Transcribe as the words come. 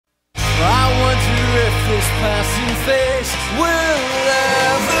this passing phase will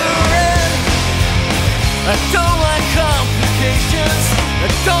ever end. I don't like complications, I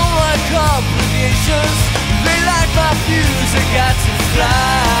don't like obligations. They like my views, I got to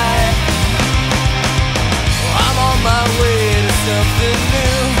fly. I'm on my way to something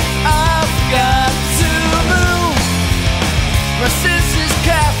new. I've got to move. My senses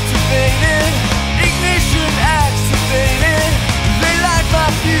captivated, ignition activated. They like my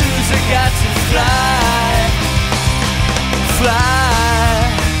views, I got to fly. Fly.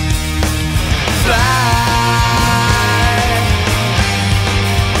 Fly.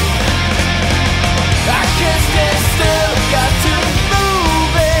 I can't stand still, got to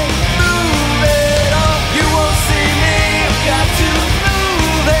move it on. You won't see me, got to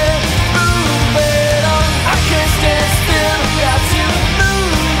move it on. I can't stand still, got to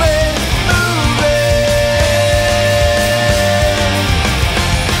move it on.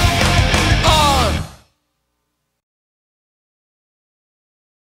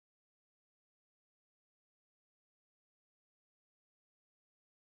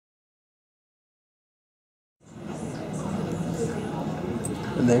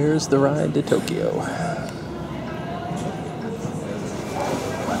 There's the ride to Tokyo.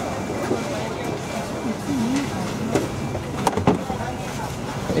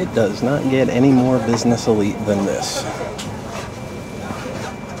 It does not get any more business elite than this.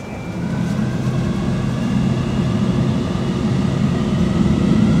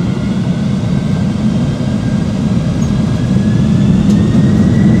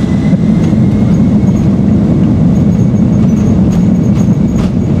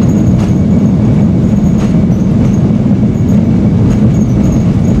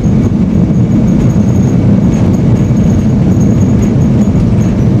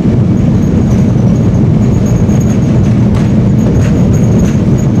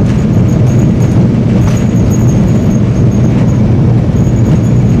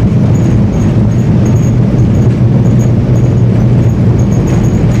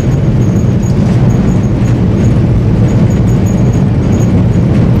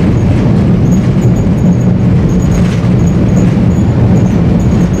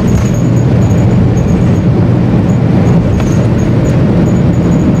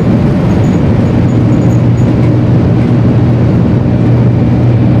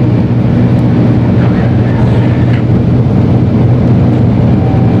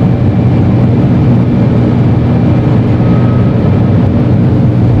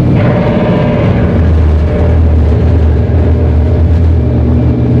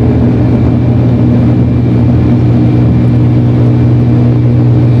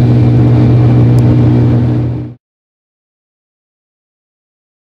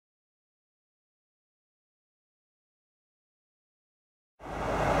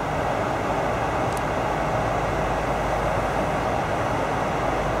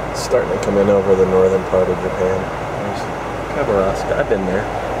 Starting to come in over the northern part of Japan. There's Kabarasaka. I've been there.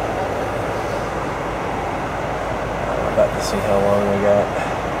 I'm about to see how long we got.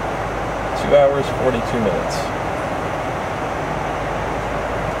 2 hours, 42 minutes.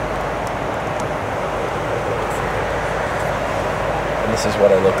 And this is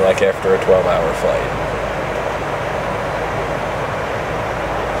what I look like after a 12-hour flight.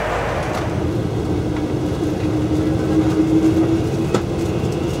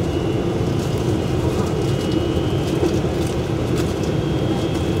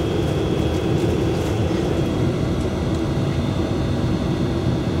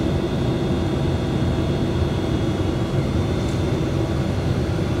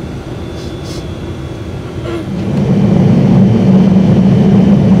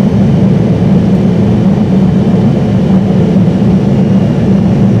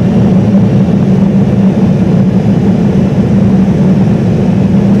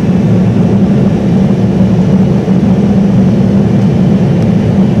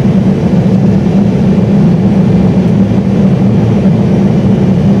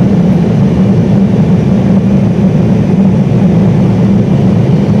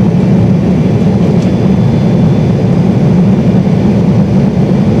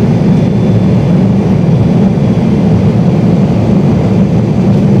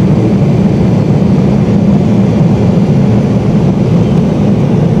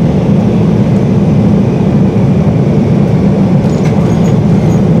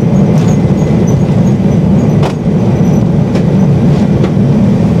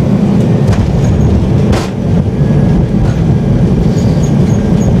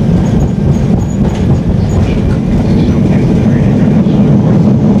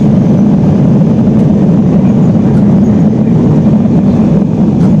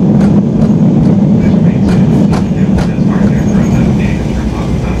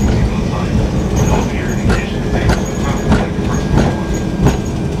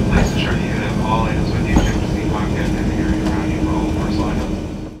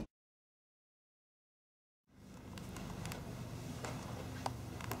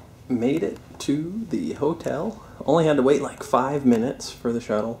 made it to the hotel. Only had to wait like 5 minutes for the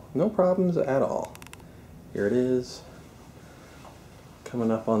shuttle. No problems at all. Here it is.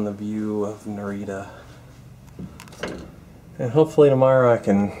 Coming up on the view of Narita. And hopefully tomorrow I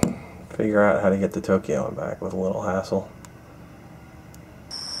can figure out how to get to Tokyo and back with a little hassle.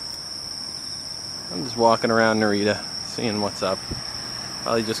 I'm just walking around Narita, seeing what's up.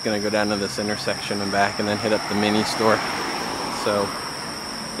 Probably just gonna go down to this intersection and back and then hit up the mini store. So,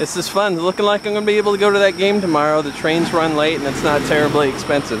 this is fun. Looking like I'm gonna be able to go to that game tomorrow. The trains run late and it's not terribly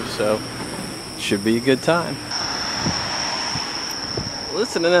expensive, so should be a good time.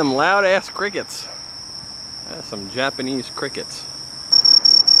 Listen to them loud ass crickets. That's some Japanese crickets.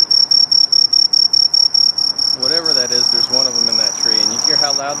 Whatever that is, there's one of them in that tree, and you hear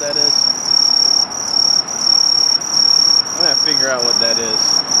how loud that is? I'm gonna figure out what that is.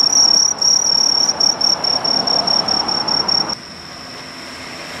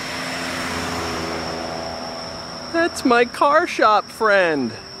 That's my car shop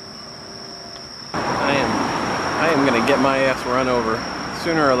friend. I am gonna get my ass run over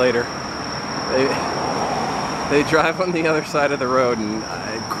sooner or later. They drive on the other side of the road, and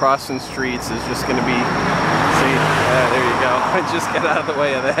crossing streets is just gonna be. See, there you go. I just got out of the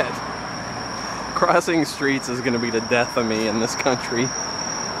way of that. Crossing streets is going to be the death of me in this country.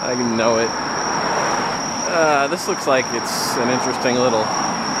 I know it. This looks like it's an interesting little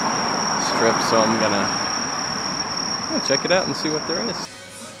strip, so I'm gonna check it out and see what there is.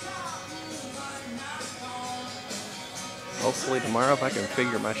 Hopefully tomorrow, if I can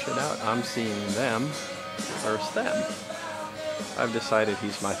figure my shit out, I'm seeing them versus them. I've decided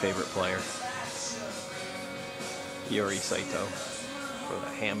he's my favorite player. Yuri Saito for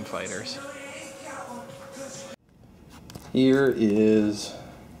the Ham Fighters. Here is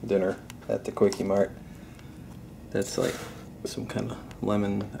dinner at the Quickie Mart. That's like some kind of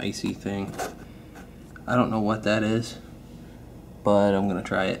lemon icy thing. I don't know what that is, but I'm gonna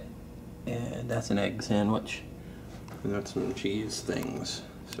try it. And that's an egg sandwich. And that's some cheese things.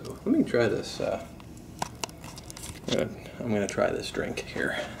 So let me try this. I'm gonna try this drink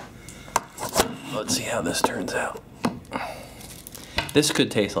here. Let's see how this turns out. This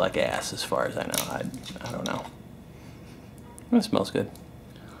could taste like ass as far as I know. I don't know. It smells good.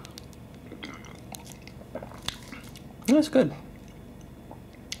 That's good.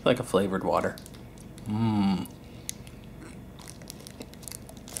 Like a flavored water. Mmm.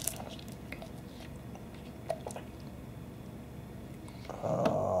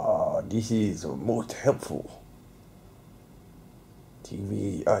 This is most helpful.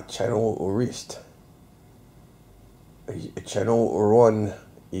 TV channel wrist. Channel 1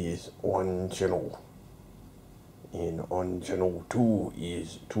 is 1 channel. And on channel 2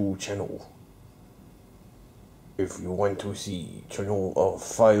 is 2 channel. If you want to see channel of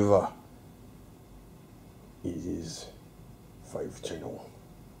 5, it is 5 channel.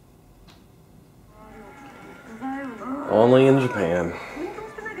 Only in Japan.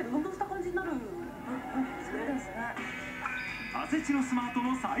 アセチのスマート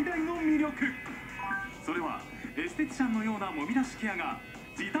の最大の魅力。それはエステティシャンのようなもみ出しケアが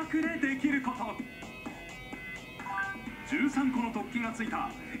自宅でできること。13個の突起がついた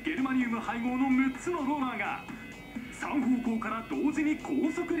ゲルマニウム配合の6つのローラーが3方向から同時に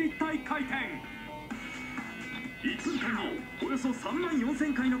高速立体回転。1分間におよそ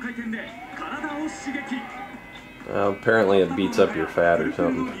34,000回の回転で体を刺激。Apparently it beats up your fat or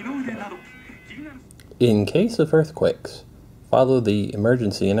something. In case of earthquakes, follow the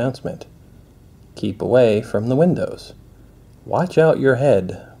emergency announcement. Keep away from the windows. Watch out your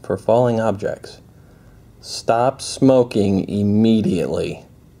head for falling objects. Stop smoking immediately.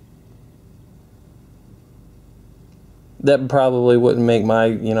 That probably wouldn't make my,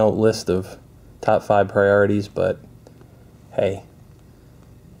 list of top 5 priorities, but hey,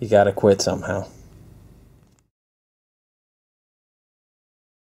 you gotta quit somehow.